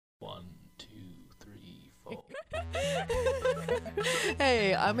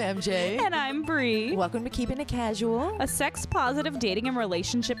Hey, I'm MJ. And I'm Bree. Welcome to Keeping It Casual, A sex-positive dating and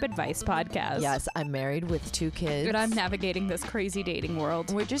relationship advice podcast. Yes, I'm married with 2 kids. And I'm navigating this crazy dating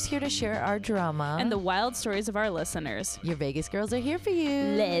world. We're just here to share our drama. And the wild stories of our listeners. Your Vegas girls are here for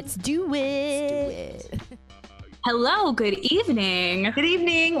you. Let's do it. Let's do it. Hello, good evening. Good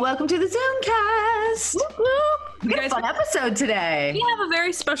evening. Welcome to the Zoomcast. Whoop, whoop. We got a fun episode today. We have a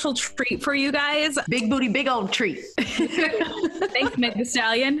very special treat for you guys. Big booty, big old treat. Thanks, Meg the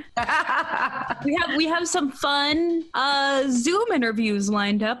Stallion. We have some fun Zoom interviews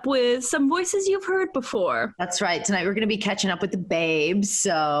lined up with some voices you've heard before. That's right. Tonight we're going to be catching up with the babes.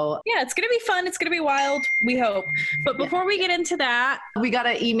 So yeah, it's going to be fun. It's going to be wild, we hope. But before we get into that, we got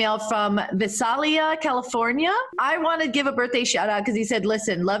an email from Visalia, California. I want to give a birthday shout out because he said,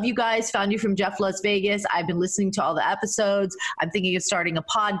 listen, love you guys. Found you from Jeff Las Vegas. I've been listening to all the episodes. I'm thinking of starting a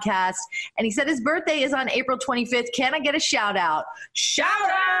podcast. And he said his birthday is on April 25th. Can I get a shout out? Shout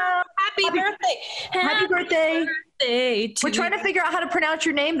out! Happy birthday! Happy birthday! We're trying to you. figure out how to pronounce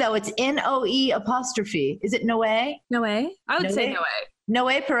your name, though. It's Noe apostrophe. Is it Noe? Noe? I would say Noe? Noe.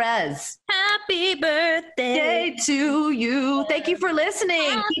 Noe Perez. Happy birthday Day to you. Thank you for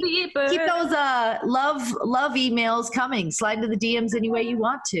listening. Happy birthday. Keep those love emails coming. Slide into the DMs any way you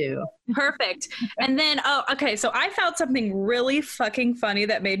want to. Perfect. And then, okay, so I found something really fucking funny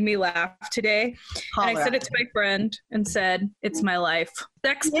that made me laugh today. And I sent it to my friend and said, it's my life.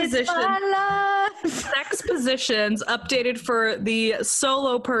 Sex positions updated for the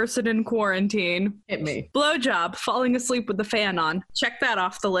solo person in quarantine. Hit me. Blowjob, falling asleep with the fan on. Check that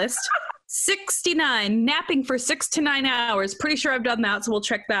off the list. 69, napping for 6 to 9 hours. Pretty sure I've done that, so we'll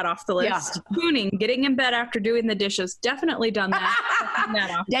check that off the list. Yeah. Spooning, getting in bed after doing the dishes. Definitely done that. Checking that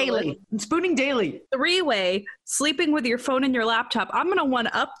off the Daily. list. Spooning daily. 3-way, sleeping with your phone and your laptop. I'm going to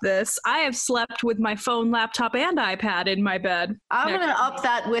one-up this. I have slept with my phone, laptop, and iPad in my bed. I'm going to up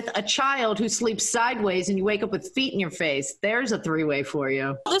that with a child who sleeps sideways and you wake up with feet in your face. There's a 3-way for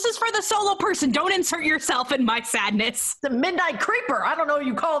you. This is for the solo person. Don't insert yourself in my sadness. The midnight creeper. I don't know what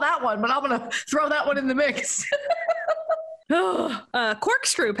you call that one, but I'm going to throw that one in the mix.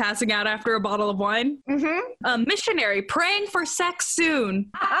 Corkscrew passing out after a bottle of wine. Mm-hmm. Missionary praying for sex soon.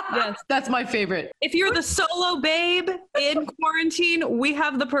 Yes. That's my favorite. If you're the solo babe in quarantine, we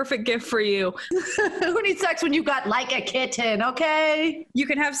have the perfect gift for you. Who needs sex when you got Like a Kitten, okay? You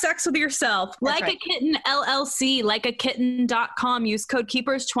can have sex with yourself. That's Like right. a Kitten LLC, likeakitten.com. Use code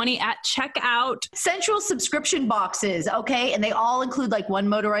KEEPERS20 at checkout. Sensual subscription boxes, okay? And they all include like one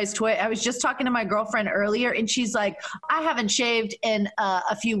motorized toy. I was just talking to my girlfriend earlier and she's like, I haven't shaved in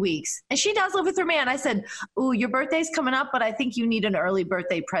a few weeks. And she does live with her man. I said, ooh, your birthday's coming up, but I think you need an early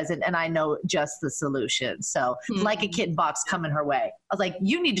birthday present. And I know just the solution. So Like a Kitten box coming her way. I was like,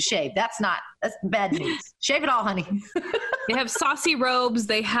 you need to shave. That's bad news. Shave it all, honey. They have saucy robes.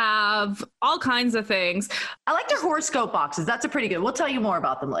 They have all kinds of things. I like their horoscope boxes. That's a pretty good. We'll tell you more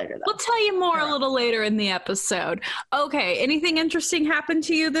about them later, though. We'll tell you more a little later in the episode. Okay, anything interesting happened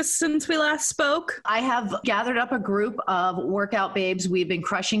to you since we last spoke? I have gathered up a group of workout babes. We've been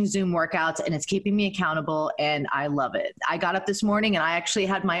crushing Zoom workouts and it's keeping me accountable and I love it. I got up this morning and I actually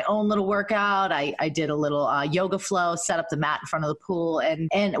had my own little workout. I did a little yoga flow, set up the mat in front of the pool.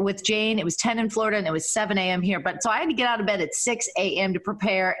 And with Jane, it was 10 in Florida and it was 7 a.m. here. But so I had to get out of bed at 6 a.m. to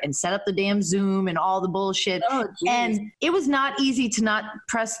prepare and set up the damn Zoom and all the bullshit. Oh, and it was not easy to not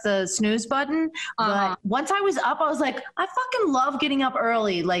press the snooze button. But once I was up, I was like, I fucking love getting up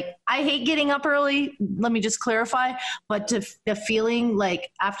early. Like, I hate getting up early. Let me just clarify. But the feeling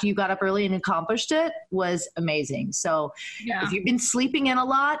like after you got up early and accomplished it was amazing. So if you've been sleeping in a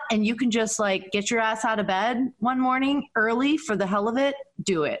lot and you can just like get your ass out of bed one morning early for the hell of it,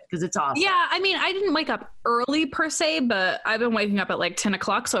 do it because it's awesome. Yeah, I mean, I didn't wake up early per se, but I've been waking up at like 10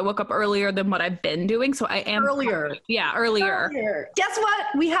 o'clock. So I woke up earlier than what I've been doing. So I am Earlier. Yeah, earlier. Guess what?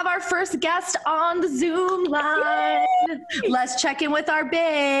 We have our first guest on the Zoom line. Let's check in with our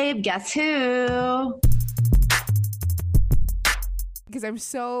babe. Guess who? Because I'm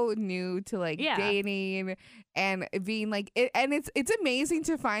so new to like dating and being like it, and it's amazing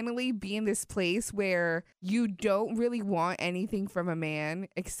to finally be in this place where you don't really want anything from a man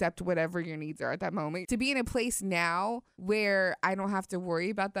except whatever your needs are at that moment. To be in a place now where I don't have to worry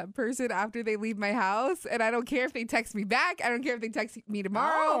about that person after they leave my house, and I don't care if they text me back, I don't care if they text me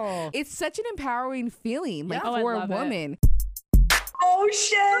tomorrow. It's such an empowering feeling, like for a woman. Oh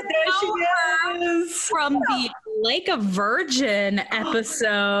shit, there she is. From the Lake of Virgin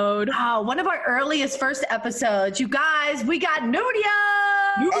episode. One of our earliest first episodes. You guys, we got Nudia.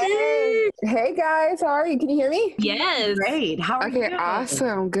 Hey guys, how are you? Can you hear me? Yes. Great. How are you? Okay,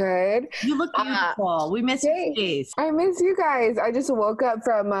 awesome. Good. You look beautiful. We miss your face. I miss you guys. I just woke up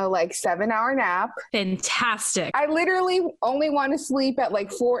from a 7-hour nap. Fantastic. I literally only want to sleep at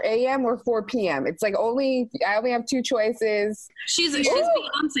 4 a.m. or 4 p.m. It's I only have two choices. She's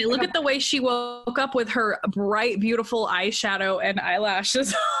Beyonce. Look at the way she woke up with her bright, beautiful eyeshadow and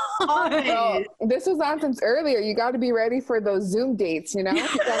eyelashes on. Oh, this was on since earlier. You got to be ready for those Zoom dates, you know? You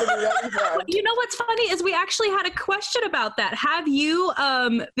got to be ready for them. You know what's funny is we actually had a question about that. Have you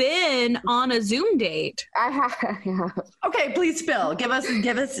been on a Zoom date? I have. Yeah. Okay, please spill. Give us.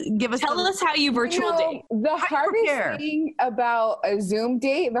 Tell us how you virtual date. The hardest thing about a Zoom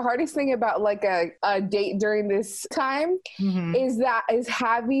date, the hardest thing about a date during this time is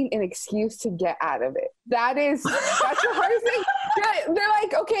having an excuse to get out of it. That's the hardest thing. They're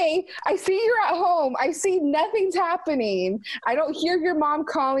like, okay, I see you're at home. I see nothing's happening. I don't hear your mom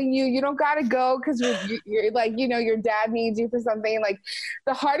calling you. You don't got to go because you're your dad needs you for something.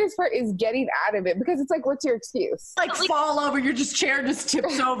 The hardest part is getting out of it because it's what's your excuse? Fall over, your chair just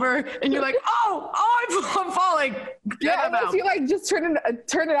tips over and you're like, I'm falling. Unless you just turn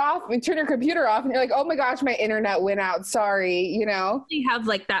it off and turn your computer off and you're like, oh my gosh, my internet went out. Sorry, you know? You have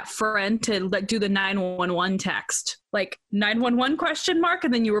that friend to do the 911 text. 911 ?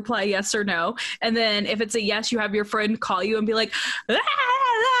 And then you reply yes or no. And then if it's a yes, you have your friend call you and be like,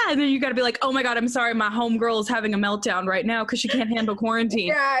 and then you got to be like, oh my God, I'm sorry. My homegirl is having a meltdown right now because she can't handle quarantine.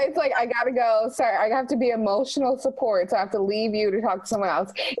 Yeah, it's I got to go. Sorry, I have to be emotional support. So I have to leave you to talk to someone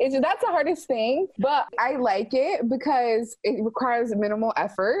else. That's the hardest thing, but I like it because it requires minimal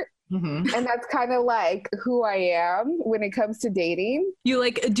effort. Mm-hmm. And that's kind of who I am when it comes to dating.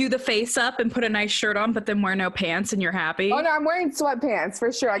 You do the face up and put a nice shirt on, but then wear no pants and you're happy. Oh no, I'm wearing sweatpants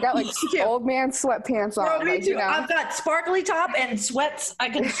for sure. I got old man sweatpants on. Bro, me too. I've got sparkly top and sweats I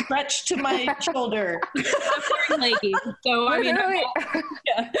can stretch to my shoulder. I'm wearing leggings. So I mean,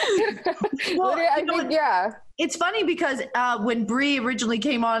 It's funny because when Bree originally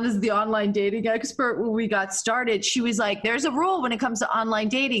came on as the online dating expert, when we got started, she was like, there's a rule when it comes to online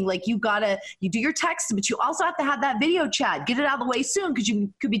dating. You do your text, but you also have to have that video chat. Get it out of the way soon because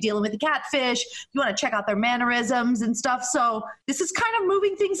you could be dealing with a catfish. You want to check out their mannerisms and stuff. So this is kind of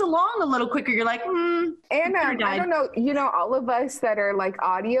moving things along a little quicker. You're like, And I don't know, all of us that are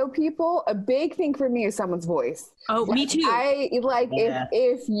audio people, a big thing for me is someone's voice. Oh, me too.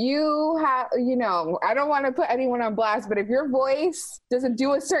 If you have, I don't want to put anyone on blast, but if your voice doesn't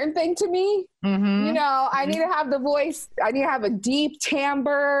do a certain thing to me, I need to have the voice. I need to have a deep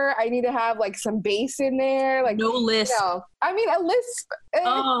timbre. I need to have some bass in there. No lisp. I mean, a lisp.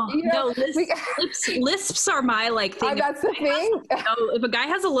 No, lisps are my thing. That's the thing. If a guy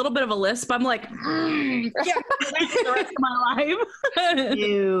has a little bit of a lisp, I'm like, yeah, the rest of my life.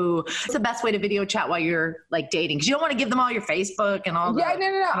 Ew. It's the best way to video chat while you're dating because you don't want to give them all your Facebook and all that. Yeah,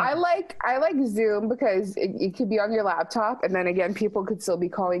 no. I like Zoom because it could be on your laptop, and then again, people could still be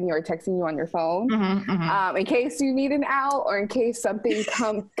calling you or texting you on your phone. In case you need an out or in case something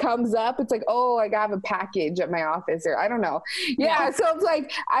comes up, it's oh, I have a package at my office or I don't know. Yeah. So it's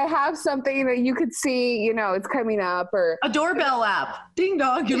I have something that you could see, it's coming up or a doorbell app. Ding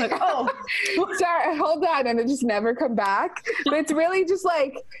dong. You're like, oh, sorry, hold on. And it just never come back. But it's really just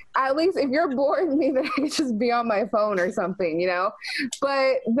at least if you're bored with me, then I could just be on my phone or something,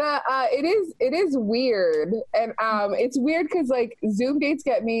 but it is weird. And it's weird because Zoom dates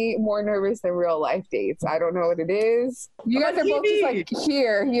get me more nervous than real life dates. I don't know what it is. You guys are both just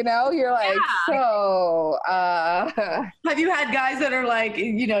here, you're so have you had guys that are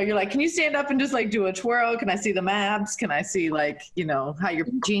you're can you stand up and just do a twirl? Can I see the abs? Can I see how your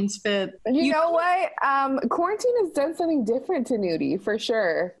jeans fit? You know what? Quarantine has done something different to Nudie for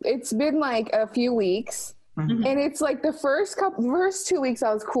sure. It's been a few weeks. Mm-hmm. And it's the first 2 weeks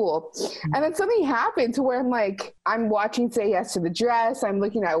I was cool. And then something happened to where I'm watching Say Yes to the Dress. I'm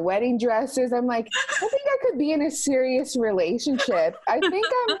looking at wedding dresses. I'm I think I could be in a serious relationship. I think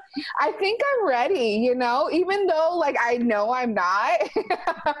I'm ready, even though I know I'm not.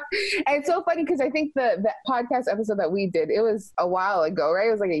 And it's so funny because I think the podcast episode that we did, it was a while ago, right?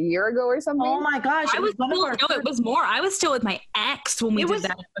 It was a year ago or something. Oh my gosh. It was more. I was still with my ex when we did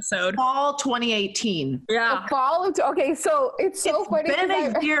that episode. Fall 2018. Yeah. Okay, so it's funny. It's been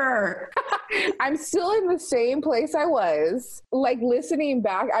a year. I'm still in the same place I was. Listening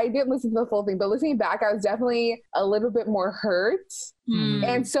back, I didn't listen to the full thing, but listening back, I was definitely a little bit more hurt.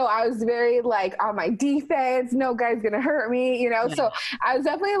 And so I was very on my defense. No guy's gonna hurt me, So I was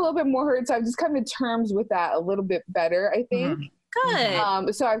definitely a little bit more hurt. So I've just come to terms with that a little bit better, I think.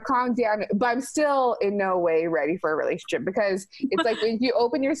 Good. So I've calmed down, but I'm still in no way ready for a relationship because it's like if you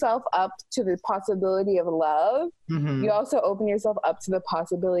open yourself up to the possibility of love, you also open yourself up to the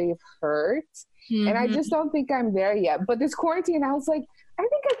possibility of hurt. And I just don't think I'm there yet. But this quarantine, I was like, I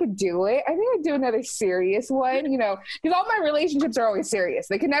think I could do it. I think I'd do another serious one, you know, because all my relationships are always serious.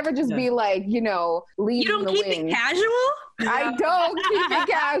 They can never just be like, you know, leaving You don't the keep wings. it casual? I don't keep it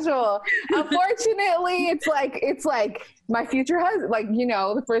casual. Unfortunately, it's like my future husband, like, you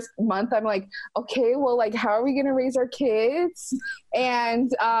know, the first month I'm like, okay, well, like, how are we going to raise our kids? And,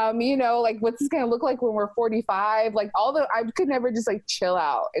 you know, like, what's this going to look like when we're 45? Like I could never just like chill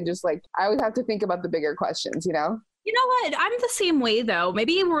out and just like, I always have to think about the bigger questions, you know? You know what? I'm the same way though.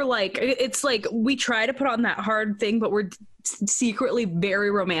 Maybe we're like, it's like we try to put on that hard thing, but we're secretly very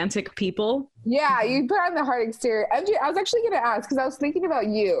romantic people. Yeah, you put on the hard exterior. MJ, I was actually going to ask because I was thinking about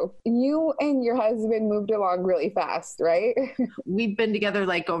you. You and your husband moved along really fast, right? We've been together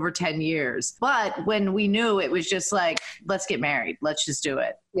like over 10 years. But when we knew, it was just like, let's get married. Let's just do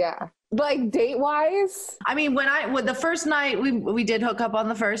it. Yeah. Like date wise? I mean, when the first night we did hook up on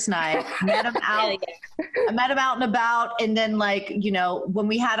the first night, met him out. I met him out and about. And then like, you know, when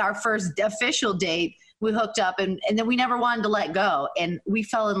we had our first official date, we hooked up and then we never wanted to let go. And we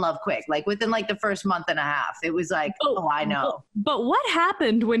fell in love quick. Like within like the first month and a half, it was like, oh I know. But what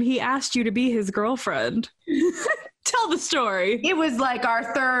happened when he asked you to be his girlfriend? Tell the story. It was like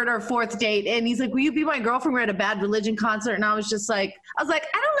our third or fourth date. And he's like, will you be my girlfriend? We're at a Bad Religion concert. And I was like, I don't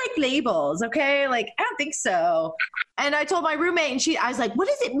like labels. Okay. Like, I don't think so. And I told my roommate and I was like, what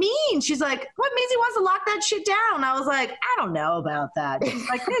does it mean? She's like, what means he wants to lock that shit down? I was like, I don't know about that. She's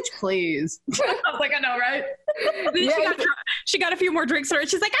like, bitch, please. I was like, I know, right? She got a few more drinks in her.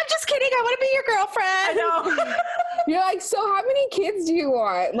 She's like, I'm just kidding. I want to be your girlfriend. I know. You're like, so how many kids do you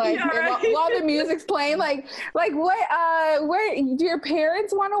want? Like, while the music's playing, like what? Where do your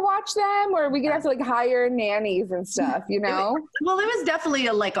parents want to watch them, or are we gonna have to like hire nannies and stuff? You know? Well, it was definitely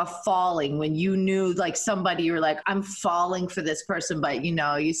a falling when you knew like somebody. You were like, I'm falling for this person, but you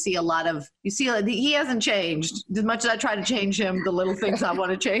know, he hasn't changed as much as I try to change him. The little things I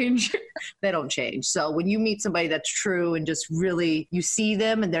want to change, they don't change. So when you meet somebody that's true and just really you see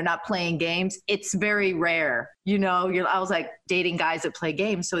them and they're not playing games, it's very rare. You know, I was like dating guys that play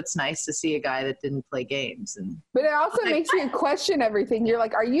games, so it's nice to see a guy that didn't play games. But it also makes you question everything. You're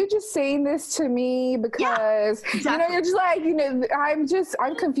like, are you just saying this to me because you know, you're just like, you know, I'm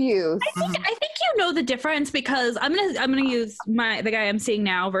confused. I think you know the difference because I'm gonna use the guy I'm seeing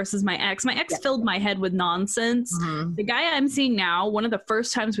now versus my ex. My ex filled my head with nonsense. The guy I'm seeing now, one of the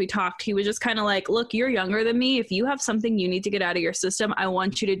first times we talked, he was just kind of like, look, you're younger than me. If you have something you need to get out of your system, I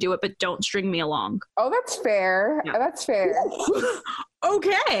want you to do it, but don't string me along. Oh, that's fair. Yeah. That's fair.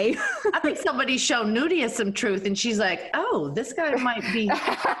 Okay. I think somebody's shown Nudie some truth and she's like, oh, this guy might be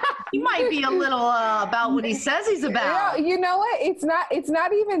a little about what he says he's about. You know what? It's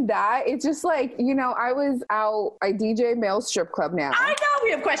not even that. It's just like, you know, I DJ male strip club now. I know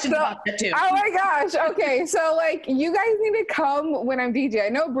we have questions about that too. Oh my gosh. Okay. So like you guys need to come when I'm DJ. I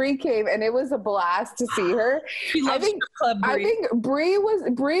know Bree came and it was a blast to see her. I think Bree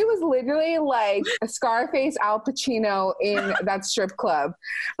was literally like a Scarface Al Pacino in that strip club.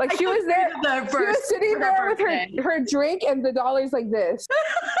 Like she was there. She was sitting there with her drink and the dollars like this.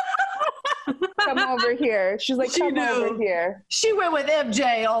 Come over here. She's like, come over here. She went with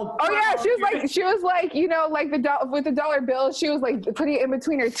MJ. Oh yeah. She was like, you know, like with the dollar bill, she was like putting it in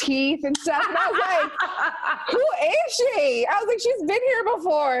between her teeth and stuff. And I was like, who is she? I was like, she's been here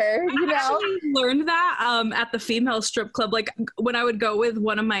before. You know, I actually learned that at the female strip club. Like when I would go with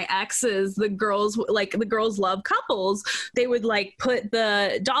one of my exes, the girls love couples. They would like put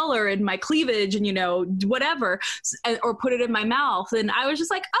the dollar in my cleavage and, you know, whatever, or put it in my mouth. And I was just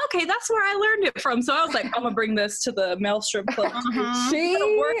like, okay, that's where I learned it from. So I was like, I'm gonna bring this to the male strip club. She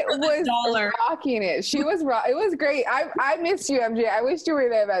was rocking it. She was it was great. I missed you, MJ. I wished you were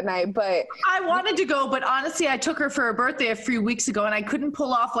there that night, but I wanted to go, but honestly, I took her for her birthday a few weeks ago and I couldn't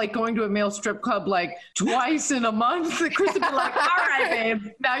pull off like going to a male strip club like twice in a month. Chris would be like, all right,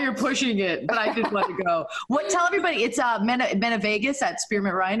 babe, now you're pushing it. But I did want to go. Tell everybody it's Men of Vegas at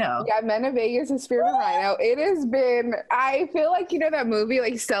Spearmint Rhino. Yeah, Men of Vegas at Spearmint Rhino. It has been, I feel like, you know, that movie,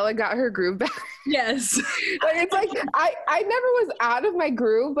 like Stella got her groove back. Yes. Like it's like I never was out of my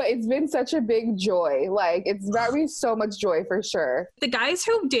groove, but it's been such a big joy. Like it's brought me so much joy for sure. The guys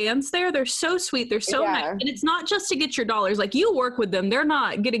who dance there, they're so sweet. They're so nice. And it's not just to get your dollars. Like you work with them. They're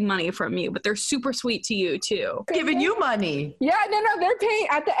not getting money from you, but they're super sweet to you too. Giving you money. Yeah, no, they're paying.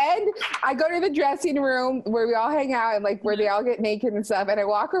 At the end, I go to the dressing room where we all hang out and like where they all get naked and stuff. And I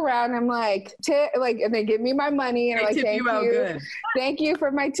walk around and I'm like, and they give me my money and I'm like, thank you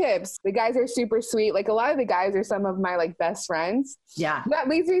for my tips. The guys are super sweet. Like a lot of the guys are some of my like best friends. Yeah. That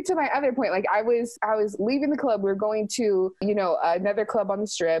leads me to my other point. Like I was leaving the club. We were going to, another club on the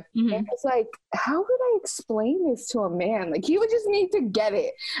strip. Mm-hmm. And it's like, how would I explain this to a man? Like he would just need to get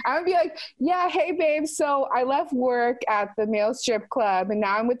it. I would be like, yeah, hey babe. So I left work at the male strip club and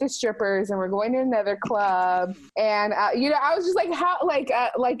now I'm with the strippers and we're going to another club. And, I was just like, how, like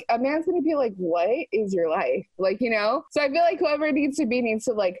a man's going to be like, what is your life? Like, so I feel like whoever needs to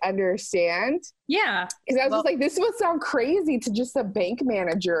like understand. Yeah. Because I was just like, this would sound crazy to just a bank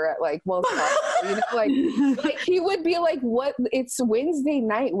manager at like Wells Fargo, like he would be like, what? It's Wednesday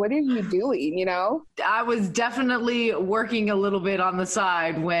night. What are you doing? I was definitely working a little bit on the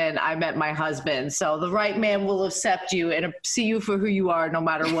side when I met my husband. So the right man will accept you and see you for who you are, no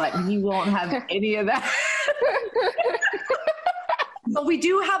matter what. And he won't have any of that. But we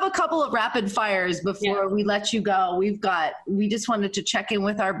do have a couple of rapid fires before we let you go. We just wanted to check in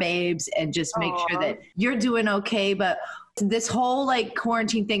with our babes and just make sure that you're doing okay. But this whole like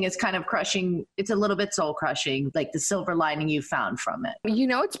quarantine thing is kind of crushing. It's a little bit soul crushing, like the silver lining you found from it.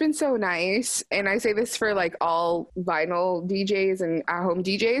 It's been so nice. And I say this for like all vinyl DJs and at-home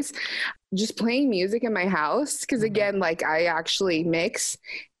DJs, just playing music in my house. Cause again, like I actually mix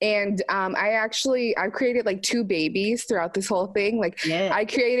and I created like 2 babies throughout this whole thing. Like I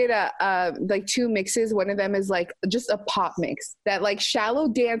created like 2 mixes. One of them is like just a pop mix, that like shallow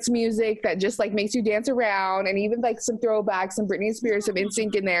dance music that just like makes you dance around, and even like some throwbacks, some Britney Spears, some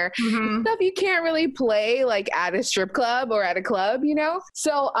NSYNC in there. Mm-hmm. Stuff you can't really play like at a strip club or at a club,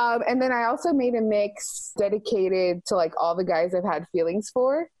 So, and then I also made a mix dedicated to like all the guys I've had feelings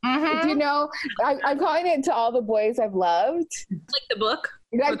for. Mm-hmm. I'm calling it To All the Boys I've Loved. Like the book?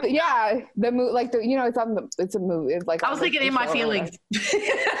 The movie, like it's a movie. It's like I was thinking In My Feelings.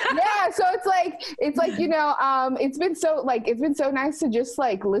 Yeah, so it's like it's been so nice to just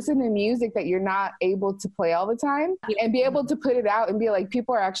like listen to music that you're not able to play all the time and be able to put it out and be like,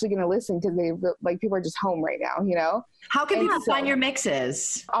 people are actually going to listen because people are just home right now. How can people find your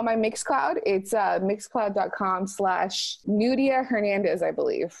mixes? On my Mixcloud, it's mixcloud.com/Nudia Hernandez, I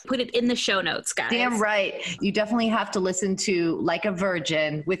believe. Put it in the show notes, guys. Damn right. You definitely have to listen to Like a Virgin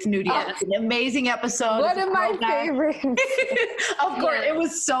with Nudia. It's an amazing episode. One of my favorites. Of course. It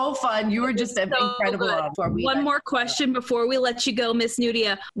was so fun. You were just incredible. One more question before we let you go, Miss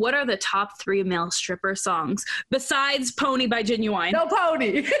Nudia. What are the top 3 male stripper songs besides Pony by Genuine? No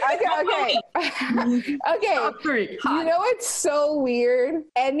Pony. Okay. Okay. Top 3. It's so weird.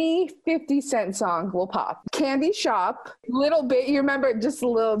 Any 50 Cent song will pop. Candy Shop, Little Bit. You remember just a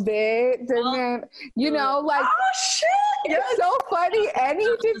little bit. Like, oh shit. It's so funny. Any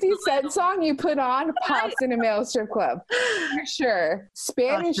 50 Cent song you put on pops in a male strip club. For sure.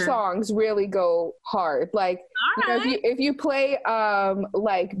 Spanish songs really go hard. Like, if you play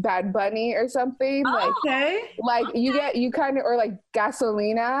like Bad Bunny or something, like you kind of, or like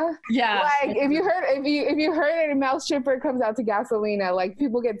Gasolina. Yeah. Like if you heard it, a male stripper comes out to Gasolina, like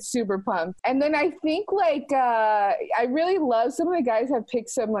people get super pumped. And then I think like I really love, some of the guys have picked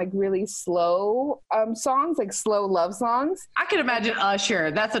some like really slow songs, like slow love songs. I can imagine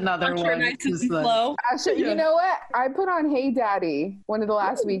Usher. That's another one. Nice and slow. Usher, you know what? I put on Hey Daddy one of the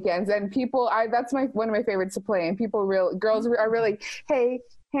last weekends, and people, that's one of my favorites to play. And girls are really, hey,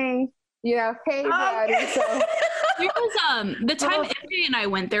 hey Daddy. So there was the time MJ and I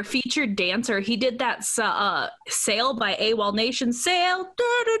went, their featured dancer, he did that Sail by AWOL Nation. Sail.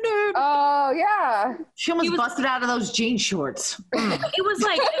 Oh yeah. She almost busted out of those jean shorts. It was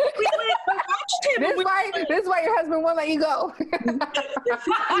like we watched him. This is why your husband won't let you go.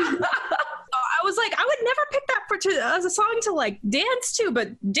 I was like, I would never pick that as a song to like dance to, but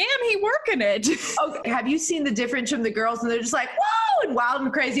damn, he working it. Okay. Have you seen the difference from the girls? And they're just like, whoa, and wild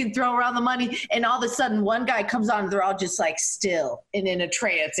and crazy and throw around the money. And all of a sudden one guy comes on and they're all just like still and in a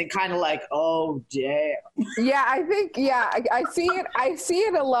trance and kind of like, oh, damn. Yeah, I think, I see it. I see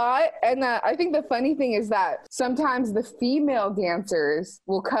it a lot. And I think the funny thing is that sometimes the female dancers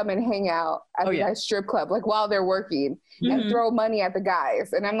will come and hang out at the guy's strip club, like while they're working. And throw money at the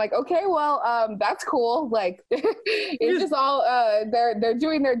guys. And I'm like, okay, well, that's cool. Like, it's just all, they're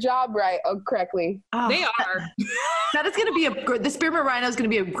doing their job correctly. They are. That is going to be the Spearmint Summer Rhino is going to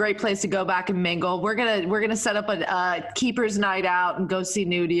be a great place to go back and mingle. We're gonna set up a keepers night out and go see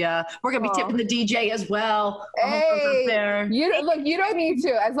Nudia. We're gonna be tipping the DJ as well. Hey, there. you don't need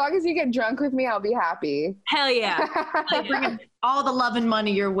to. As long as you get drunk with me, I'll be happy. Hell yeah. Bringing all the love and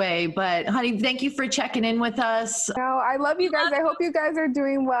money your way. But honey, thank you for checking in with us. No, I love you guys. I hope you guys are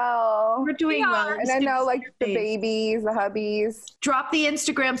doing well. We're doing well. And I know like the babies, the hubbies. Drop the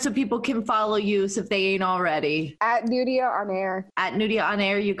Instagram so people can follow you if they ain't already. At Nudia on air. At Nudia on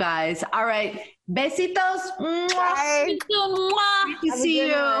air, you guys. All right. Besitos. Bye. Good to see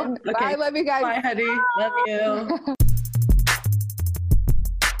you. Okay. Bye. Love you guys. Bye, honey. Love you.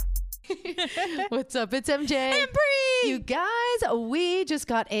 What's up? It's MJ. And Bree. You guys, we just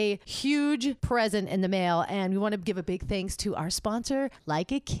got a huge present in the mail, and we want to give a big thanks to our sponsor,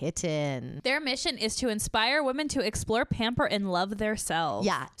 Like a Kitten. Their mission is to inspire women to explore, pamper, and love themselves.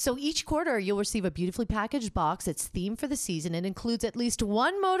 Yeah. So each quarter, you'll receive a beautifully packaged box that's themed for the season. It includes at least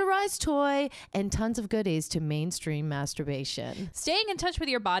one motorized toy and tons of goodies to mainstream masturbation. Staying in touch with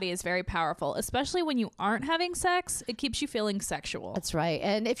your body is very powerful, especially when you aren't having sex. It keeps you feeling sexual. That's right.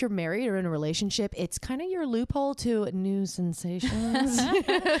 And if you're married or in a relationship, it's kind of your loophole to new sensations.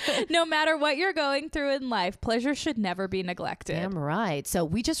 No matter what you're going through in life, pleasure should never be neglected. Damn right. So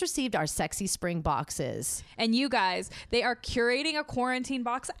we just received our sexy spring boxes. And you guys, they are curating a quarantine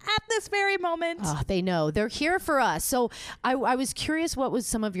box at this very moment. Oh, they know. They're here for us. So I was curious, what was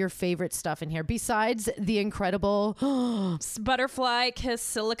some of your favorite stuff in here besides the incredible Butterfly Kiss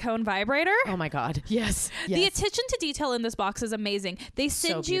silicone vibrator? Oh my God. Yes. The attention to detail in this box is amazing. They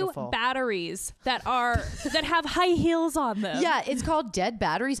send you batteries that have high heels on them. Yeah, it's called Dead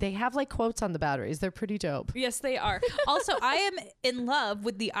Batteries. They have like quotes on the batteries. They're pretty dope. Yes, they are. Also, I am in love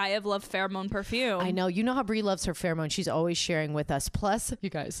with the Eye of Love pheromone perfume. I know. You know how Brie loves her pheromone. She's always sharing with us. Plus,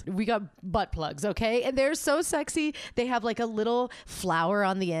 you guys, we got butt plugs, okay? And they're so sexy. They have like a little flower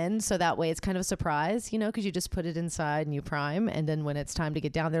on the end, so that way it's kind of a surprise, you know, because you just put it inside and you prime, and then when it's time to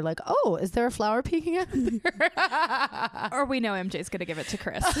get down, they're like, oh, is there a flower peeking out there? Or we know MJ's going to give it to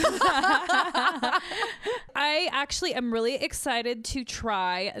Chris. I actually am really excited to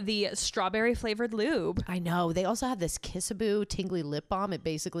try the strawberry flavored lube. I know. They also have this Kissaboo tingly lip balm. It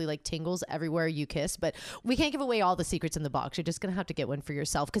basically like tingles everywhere you kiss, but we can't give away all the secrets in the box. You're just going to have to get one for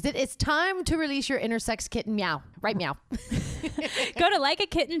yourself because it's time to release your inner sex kitten. Meow. Right, meow. Go to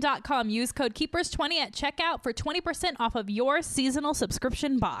likeakitten.com. Use code KEEPERS20 at checkout for 20% off of your seasonal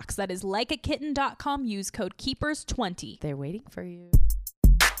subscription box. That is likeakitten.com. Use code KEEPERS20. They're waiting for you.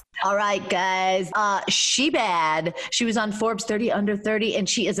 All right, guys. She bad. She was on Forbes 30 Under 30, and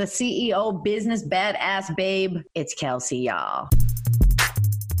she is a CEO business badass babe. It's Kelsey, y'all.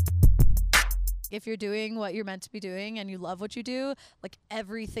 If you're doing what you're meant to be doing and you love what you do, like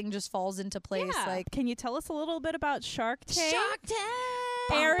everything just falls into place. Yeah. Like, can you tell us a little bit about Shark Tank? Shark Tank!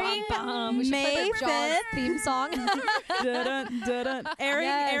 Airing May 5th theme song.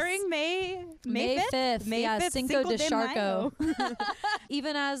 Airing May 5th. May 5th. Cinco de Sharko.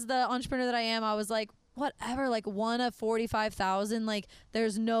 Even as the entrepreneur that I am, I was like, whatever, like one of 45,000, like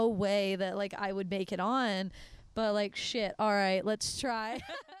there's no way that like I would make it on. But like, shit, all right, let's try.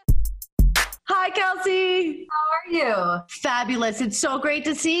 Hi, Kelsey. How are you? Fabulous. It's so great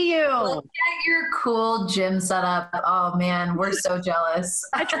to see you. Look at your cool gym setup. Oh, man, we're so jealous.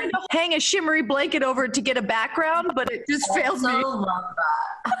 I tried to hang a shimmery blanket over it to get a background, but it just failed me. I love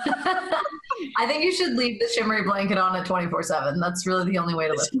that. I think you should leave the shimmery blanket on at 24/7. That's really the only way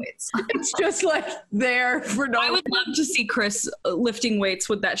to lift weights. It's just like there for no. I would love to see Chris lifting weights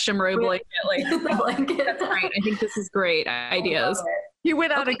with that shimmery blanket. Like, the blanket. That's great. I think this is great ideas. He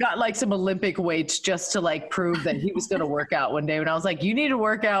went out and got like some Olympic weights just to like prove that he was going to work out one day. And I was like, you need to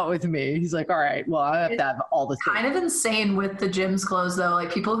work out with me. He's like, all right, well, I have to have all the kind of insane with the gyms closed though.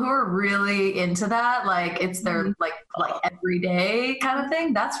 Like people who are really into that, like it's their like everyday kind of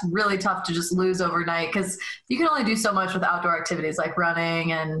thing. That's really tough to just lose overnight because you can only do so much with outdoor activities like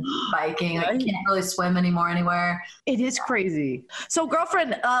running and biking. Like you can't really swim anymore anywhere. It is crazy. So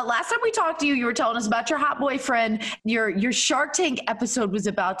girlfriend, last time we talked to you, you were telling us about your hot boyfriend. Your Shark Tank episode was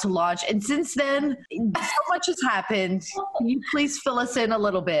about to launch, and since then so much has happened. Can you please fill us in a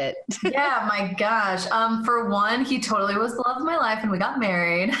little bit? Yeah, my gosh. For one, he totally was the love of my life and we got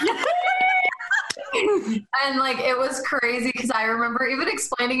married. And like it was crazy because I remember even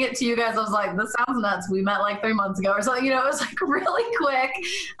explaining it to you guys. I was like, this sounds nuts. We met like 3 months ago or something, you know. It was like really quick,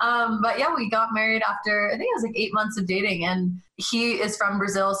 but yeah, we got married after I think it was like 8 months of dating. And he is from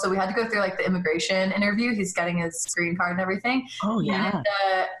Brazil, so we had to go through like the immigration interview. He's getting his green card and everything. Oh yeah.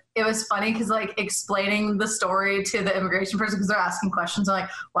 And it was funny because like explaining the story to the immigration person because they're asking questions. I'm like,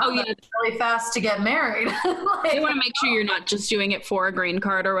 wow, that's really fast to get married. Like, they want to make sure you're not just doing it for a green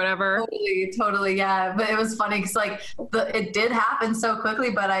card or whatever. Totally, yeah. But it was funny because like it did happen so quickly.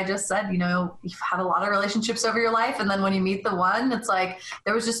 But I just said, you've had a lot of relationships over your life, and then when you meet the one, it's like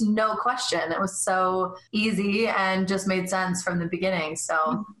there was just no question. It was so easy and just made sense from the beginning.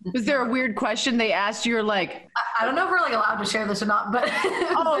 So, was there a weird question they asked you? You're like, I don't know if we're like allowed to share this or not, but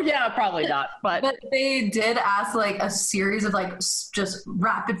oh yeah, probably not. But they did ask like a series of like just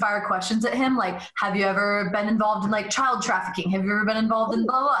rapid fire questions at him. Like, have you ever been involved in like child trafficking? Have you ever been involved in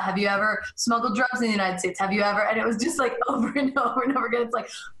blah, blah, blah? Have you ever smuggled drugs in the United States? Have you ever? And it was just like over and over and over again. It's like,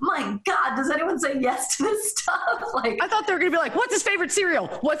 my God, does anyone say yes to this stuff? Like, I thought they were going to be like, what's his favorite cereal?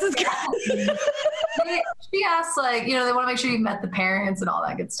 What's his? She asked like, they want to make sure you met the parents and all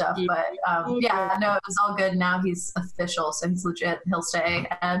that good stuff. But yeah, no, it was all good. Now he's official, so he's legit. He'll stay.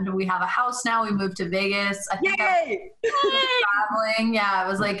 And we have a house now. We moved to Vegas. I think Yay! traveling. Yeah, I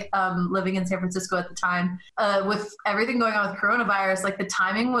was like living in San Francisco at the time. With everything going on with coronavirus, like the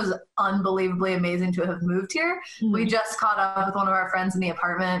timing was unbelievably amazing to have moved here. Mm-hmm. We just caught up with one of our friends in the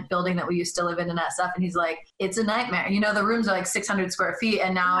apartment building that we used to live in SF, and he's like, it's a nightmare. The rooms are like 600 square feet,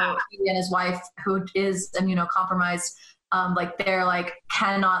 and now he and his wife, who is immunocompromised, like they're like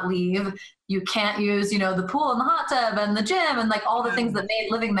cannot leave. You can't use, the pool and the hot tub and the gym and like all the things that made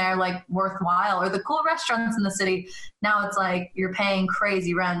living there like worthwhile, or the cool restaurants in the city. Now it's like you're paying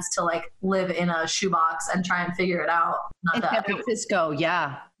crazy rents to like live in a shoebox and try and figure it out. In San Francisco,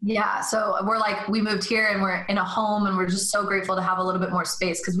 yeah. Yeah. So we moved here and we're in a home, and we're just so grateful to have a little bit more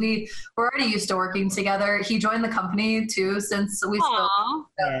space because we were already used to working together. He joined the company too since we spoke.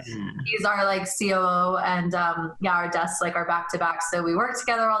 So he's our like COO, and our desks like are back to back. So we work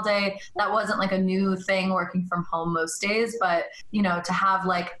together all day. That wasn't like a new thing working from home most days, but to have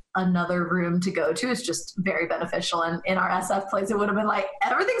like another room to go to is just very beneficial. And in our SF place, it would have been like,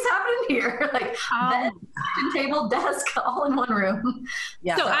 everything's happening here. Like bed, kitchen table, desk, all in one room.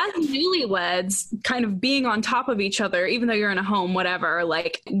 Yeah. So as newlyweds, kind of being on top of each other, even though you're in a home, whatever,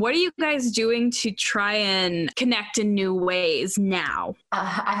 like what are you guys doing to try and connect in new ways now?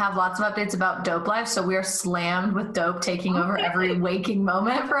 I have lots of updates about Dope Life. So we are slammed with Dope taking over every waking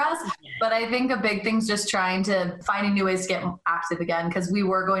moment for us. But I think a big thing's just trying to finding new ways to get active again, because we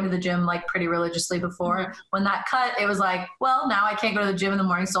were going to the gym like pretty religiously before. Mm-hmm. When that cut, it was like, well, now I can't go to the gym in the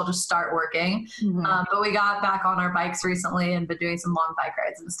morning, so I'll just start working. Mm-hmm. But we got back on our bikes recently and been doing some long bike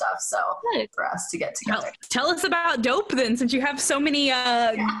rides and stuff. So for us to get together. Tell us about Dope then, since you have so many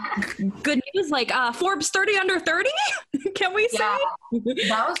good news, like Forbes 30 under 30. Can we say?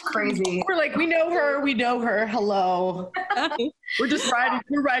 That was crazy. We're like, we know her. Hello.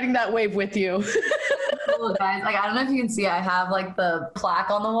 We're riding that wave with you. Cool, guys. Like, I don't know if you can see, I have like the plaque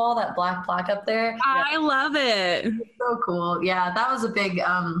on the wall, that black plaque up there. I love it. It's so cool. Yeah, that was a big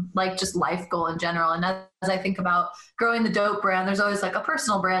like just life goal in general. And as I think about growing the Dope brand, there's always like a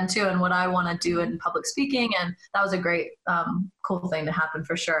personal brand too, and what I want to do in public speaking. And that was a great cool thing to happen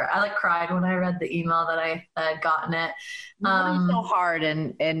for sure. I like cried when I read the email that I had gotten it. So hard,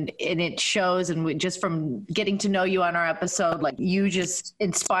 and it shows, and we, just from getting to know you on our episode, like you just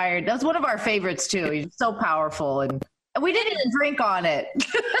inspired. That's one of our favorites too. You're so powerful, and we didn't even drink on it.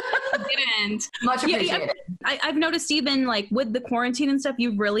 Didn't. Much appreciated. I've noticed even like with the quarantine and stuff,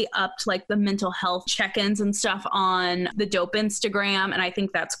 you've really upped like the mental health check-ins and stuff on the Dope Instagram, and I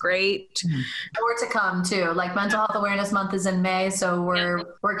think that's great. More to come too. Like Mental Health Awareness Month is in May, so we're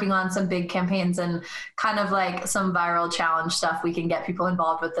working on some big campaigns and kind of like some viral challenge stuff we can get people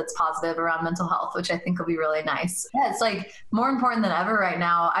involved with that's positive around mental health, which I think will be really nice. Yeah, it's like more important than ever right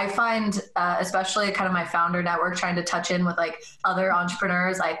now. I find, especially kind of my founder network, trying to touch in with like other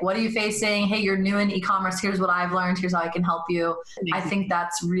entrepreneurs, like, what are you facing? Hey, you're new in e-commerce. Here's what I've learned. Here's how I can help you. I think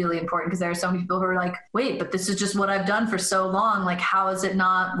that's really important, because there are so many people who are like, wait, but this is just what I've done for so long. Like, how is it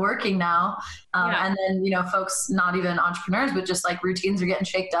not working now? And then, folks, not even entrepreneurs, but just like routines are getting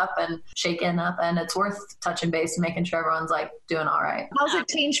shaken up, and it's worth touching base and making sure everyone's like doing all right. How's it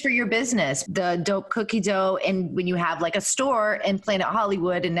changed for your business? The Dope cookie dough, and when you have like a store in Planet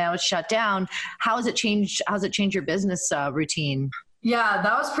Hollywood and now it's shut down, how's it changed your business routine? Yeah,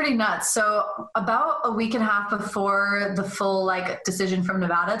 that was pretty nuts. So about a week and a half before the full like decision from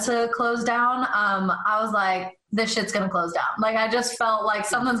Nevada to close down, I was like, this shit's going to close down. Like, I just felt like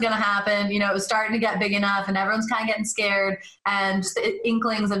something's going to happen. You know, it was starting to get big enough and everyone's kind of getting scared and just the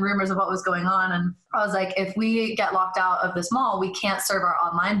inklings and rumors of what was going on. And I was like, if we get locked out of this mall, we can't serve our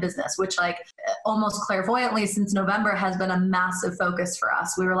online business, which like almost clairvoyantly since November has been a massive focus for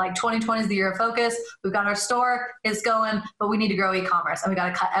us. We were like, 2020 is the year of focus. We've got our store, it's going, but we need to grow e-commerce and we got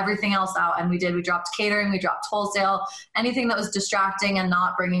to cut everything else out. And we did. We dropped catering, we dropped wholesale, anything that was distracting and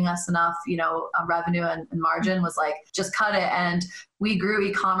not bringing us enough, you know, revenue and margin was like, just cut it. And we grew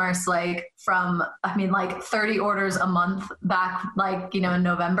e-commerce like from, I mean, like 30 orders a month back, like, you know, in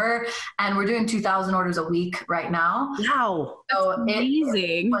November, and we're doing 2,000 orders a week right now. Wow. So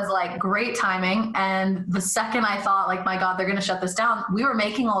amazing. It was like great timing. And the second I thought like, my God, they're going to shut this down, we were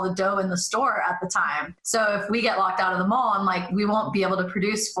making all the dough in the store at the time. So if we get locked out of the mall, I'm like, we won't be able to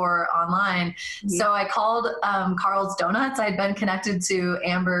produce for online. Yeah. So I called Carl's Donuts. I'd been connected to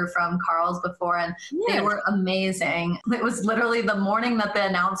Amber from Carl's before, and they were amazing. It was literally the morning that the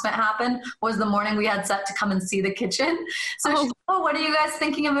announcement happened was the morning we had set to come and see the kitchen. So she's like, oh, what are you guys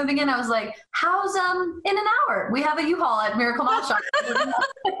thinking of moving in? I was like, how's in an hour? We have a U-Haul at Miracle Mall Shop.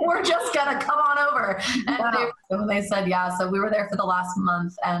 We're just gonna come on over. And they said yeah. So we were there for the last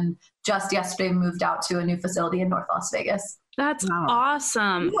month, and just yesterday moved out to a new facility in North Las Vegas. That's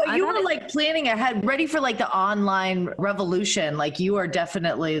awesome. You were like planning ahead, ready for like the online revolution. Like you are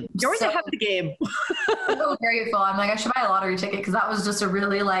definitely, you're always ahead of the game. So grateful. I'm like, I should buy a lottery ticket because that was just a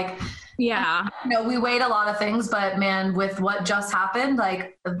really like, yeah. You know, we weighed a lot of things, but man, with what just happened,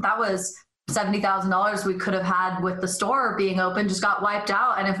 like that was $70,000 we could have had with the store being open, just got wiped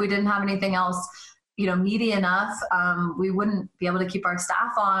out. And if we didn't have anything else, you know, meaty enough, we wouldn't be able to keep our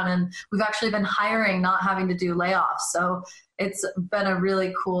staff on. And we've actually been hiring, not having to do layoffs. So it's been a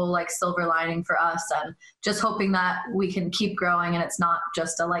really cool, like, silver lining for us, and just hoping that we can keep growing and it's not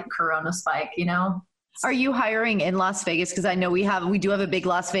just a like Corona spike, you know? Are you hiring in Las Vegas? Because I know we do have a big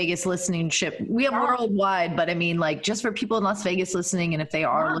Las Vegas listenership. We have worldwide, but I mean, like, just for people in Las Vegas listening, and if they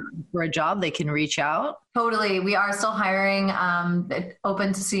are looking for a job, they can reach out. Totally. We are still hiring,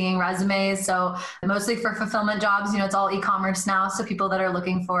 open to seeing resumes. So mostly for fulfillment jobs, you know, it's all e-commerce now. So people that are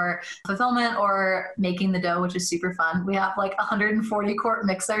looking for fulfillment or making the dough, which is super fun. We have like 140 quart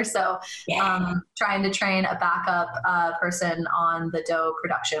mixer. So trying to train a backup person on the dough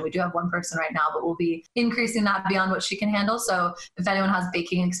production. We do have one person right now, but we'll be increasing that beyond what she can handle. So if anyone has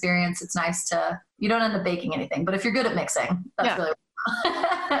baking experience, it's nice to, you don't end up baking anything, but if you're good at mixing, that's really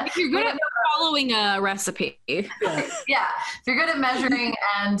if you're good at following a recipe. Yeah. If you're good at measuring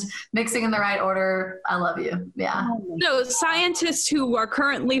and mixing in the right order, I love you. Yeah. So scientists who are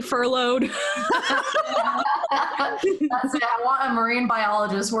currently furloughed. That's it. I want a marine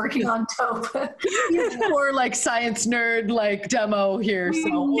biologist working on taupe. Or like science nerd, like demo here. So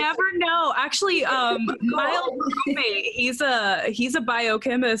you never know. Actually, my old roommate, he's a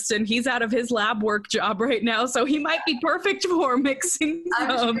biochemist, and he's out of his lab work job right now. So he might be perfect for mixing.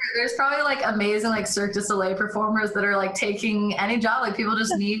 I'm sure there's probably like amazing like Cirque du Soleil performers that are like taking any job. Like people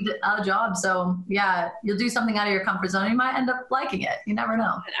just need a job. So yeah, you'll do something out of your comfort zone. You might end up liking it. You never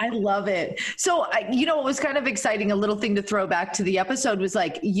know. I love it. So you know, what was kind of exciting, a little thing to throw back to the episode was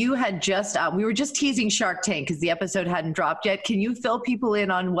like, you had just, we were just teasing Shark Tank because the episode hadn't dropped yet. Can you fill people in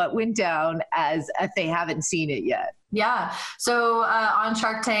on what went down as if they haven't seen it yet? Yeah. So on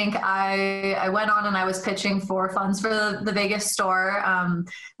Shark Tank, I went on and I was pitching for funds for the Vegas store,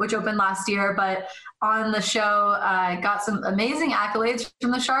 which opened last year. But on the show, I got some amazing accolades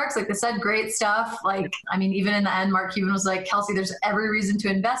from the Sharks. Like, they said great stuff. Like, I mean, even in the end, Mark Cuban was like, Kelsey, there's every reason to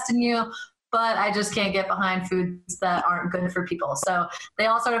invest in you, but I just can't get behind foods that aren't good for people. So they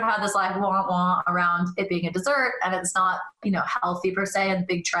all sort of had this like wah-wah around it being a dessert, and it's not, you know, healthy per se, and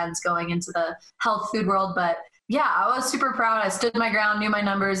big trends going into the health food world. But yeah, I was super proud. I stood my ground, knew my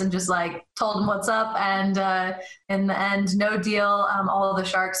numbers, and just like told them what's up. And in the end, no deal. All of the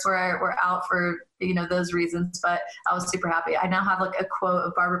Sharks were out for, you know, those reasons, but I was super happy. I now have like a quote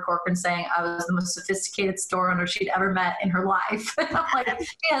of Barbara Corcoran saying I was the most sophisticated store owner she'd ever met in her life. I'm like,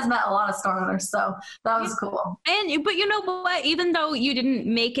 she has met a lot of store owners, so that was cool. But you know what? Even though you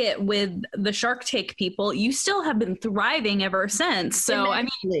didn't make it with the Shark Tank people, you still have been thriving ever since. So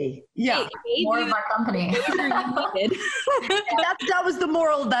immensely. I mean, more of our company. that was the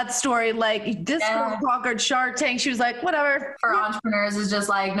moral of that story. Like, this girl conquered Shark Tank. She was like, whatever. For entrepreneurs, is just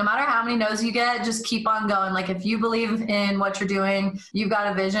like, no matter how many no's you get, just keep on going. Like, if you believe in what you're doing, you've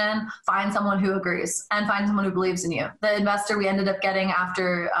got a vision, find someone who agrees and find someone who believes in you. The investor we ended up getting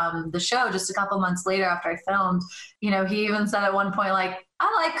after the show, just a couple months later after I filmed, you know, he even said at one point, like,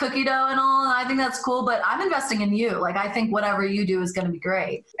 I like cookie dough and all, and I think that's cool, but I'm investing in you. Like, I think whatever you do is going to be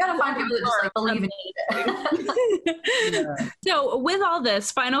great. You got to find people that just like believe in you. So with all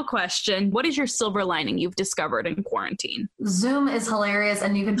this, final question, what is your silver lining you've discovered in quarantine? Zoom is hilarious,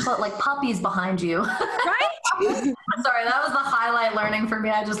 and you can put like puppies behind you. Right? Sorry, that was the highlight learning for me.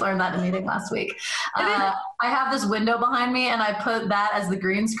 I just learned that in a meeting last week. I have this window behind me, and I put that as the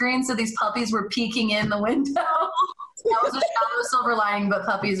green screen, so these puppies were peeking in the window. That was a shallow silver lining, but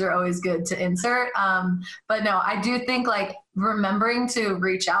puppies are always good to insert. But no, I do think like remembering to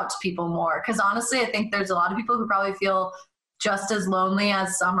reach out to people more, because honestly, I think there's a lot of people who probably feel just as lonely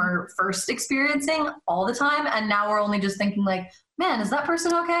as some are first experiencing all the time. And now we're only just thinking like, man, is that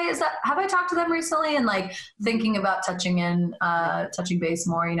person okay? Have I talked to them recently? And like thinking about touching base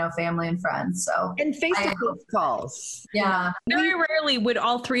more, you know, family and friends. So and face-to-face calls. Yeah. Very rarely would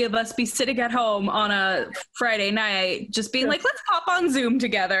all three of us be sitting at home on a Friday night, just being like, let's pop on Zoom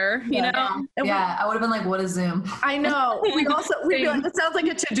together, you know? Yeah. I would have been like, what is Zoom? I know. We'd be like, it sounds like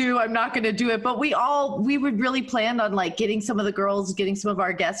a to-do. I'm not going to do it. But we would really plan on like getting some of the girls, getting some of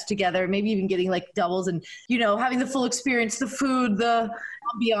our guests together, maybe even getting like doubles and, you know, having the full experience, the food, the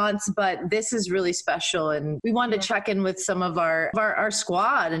ambiance. But this is really special, and we wanted to check in with some of our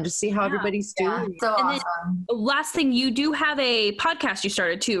squad and just see how everybody's doing. So and awesome. Last thing, you do have a podcast you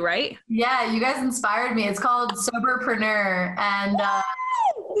started too, right? Yeah, you guys inspired me. It's called Soberpreneur, and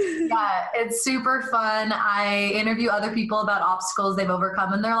yeah, it's super fun. I interview other people about obstacles they've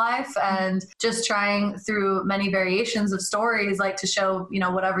overcome in their life, and just trying through many variations of stories, like to show, you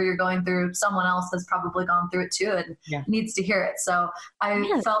know, whatever you're going through, someone else has probably gone through it too and needs to hear it. So I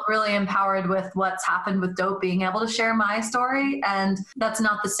felt really empowered with what's happened with Dope, being able to share my story, and that's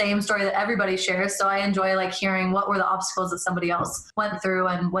not the same story that everybody shares. So I enjoy like hearing what were the obstacles that somebody else went through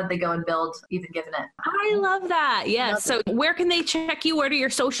and what they go and build, even given it. I love that. Yeah. So where can they check you? Where do your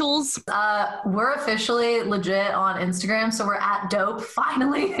socials? We're officially legit on Instagram, so we're at Dope.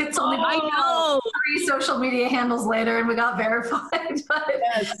 Finally, it's only I know 3 social media handles later, and we got verified. But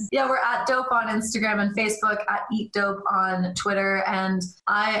yeah, we're at Dope on Instagram and Facebook, at Eat Dope on Twitter, and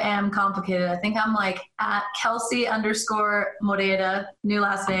I am complicated. I think I'm like at Kelsey_Moreda, new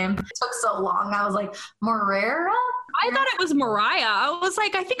last name. It took so long. I was like, Morera? I thought it was Mariah. I was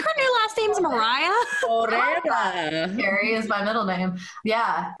like, I think her new last name's Mariah. Moreda. Carrie is my middle name.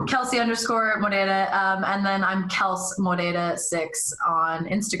 Yeah, Kelsey_Moreda. And then I'm Kels Moreda 6 on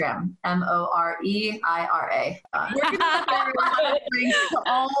Instagram. MOREIRA. Links to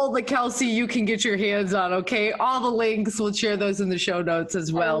all the Kelsey you can get your hands on, okay? All the links, we'll share those in the show notes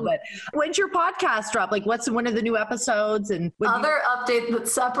as well. But when's your podcast drop? Like, when are the new episodes? And other update that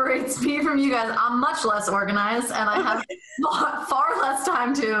separates me from you guys, I'm much less organized, and I have far less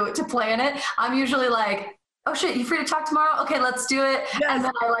time to play in it. I'm usually like, oh shit, you free to talk tomorrow? Okay, let's do it. Yes. And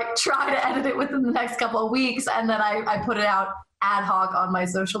then I like try to edit it within the next couple of weeks, and then I put it out ad hoc on my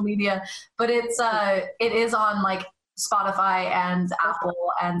social media. But it is on like Spotify and Apple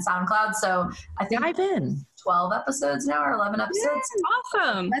and SoundCloud. So I think dive in. 12 episodes now, or 11 episodes. Yeah,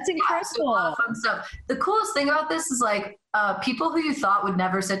 awesome. That's incredible. So a lot of fun stuff. The coolest thing about this is like people who you thought would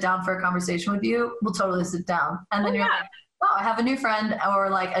never sit down for a conversation with you will totally sit down. And then you're like, wow, I have a new friend, or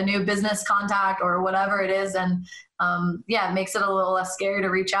like a new business contact, or whatever it is. And it makes it a little less scary to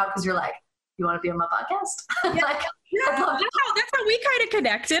reach out, because you're like, you want to be on my podcast? Like, that's how we kind of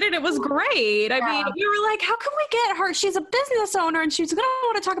connected, and it was great. I mean, we were like, how can we get her? She's a business owner, and she's going to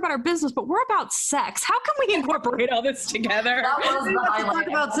want to talk about her business, but we're about sex. How can we incorporate all this together? That was the highlight. Talk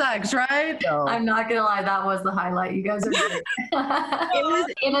about sex, right? No. I'm not going to lie. That was the highlight. You guys are great. It was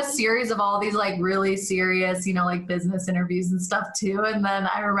in a series of all these like really serious, you know, like business interviews and stuff too. And then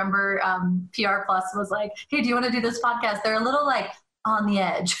I remember PR Plus was like, hey, do you want to do this podcast? They're a little like on the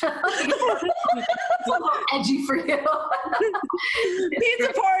edge. It's a little edgy for you.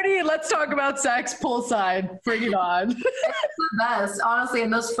 Pizza party, let's talk about sex, poolside. Bring it on. It's the best, honestly.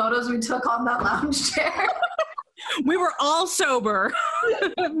 And those photos we took on that lounge chair. We were all sober.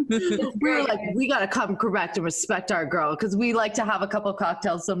 We were like, we got to come correct and respect our girl, because we like to have a couple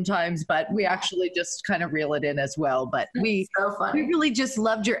cocktails sometimes, but we actually just kind of reel it in as well. But we really just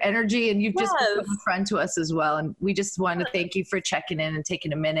loved your energy, and you've just become a friend to us as well. And we just want to thank you for checking in and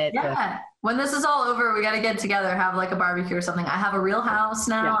taking a minute. Yeah. When this is all over, we got to get together, have like a barbecue or something. I have a real house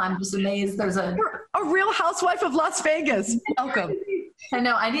now. Yeah. I'm just amazed. There's a real housewife of Las Vegas. Welcome. I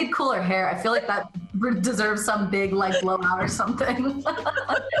know. I need cooler hair. I feel like that deserves some big like blowout or something.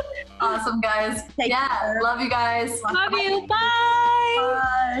 Awesome, guys. Take care. Love you guys. Love you.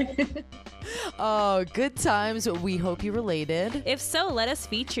 Bye. Bye. Oh, good times. We hope you related. If so, let us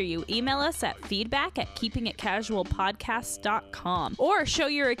feature you. Email us at feedback@keepingitcasualpodcast.com or show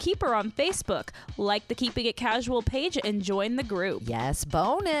you're a keeper on Facebook. Like the Keeping It Casual page and join the group. Yes,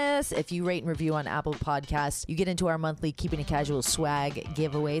 bonus. If you rate and review on Apple Podcasts, you get into our monthly Keeping It Casual swag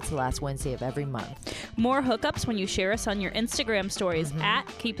giveaway. It's the last Wednesday of every month. More hookups when you share us on your Instagram stories at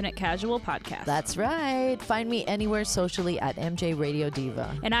Keeping It Casual Podcast. That's right. Find me anywhere socially at MJ Radio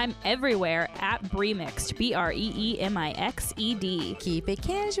Diva. And I'm everywhere at Bremixed, BREEMIXED. Keep it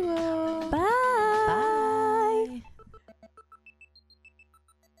casual. Bye.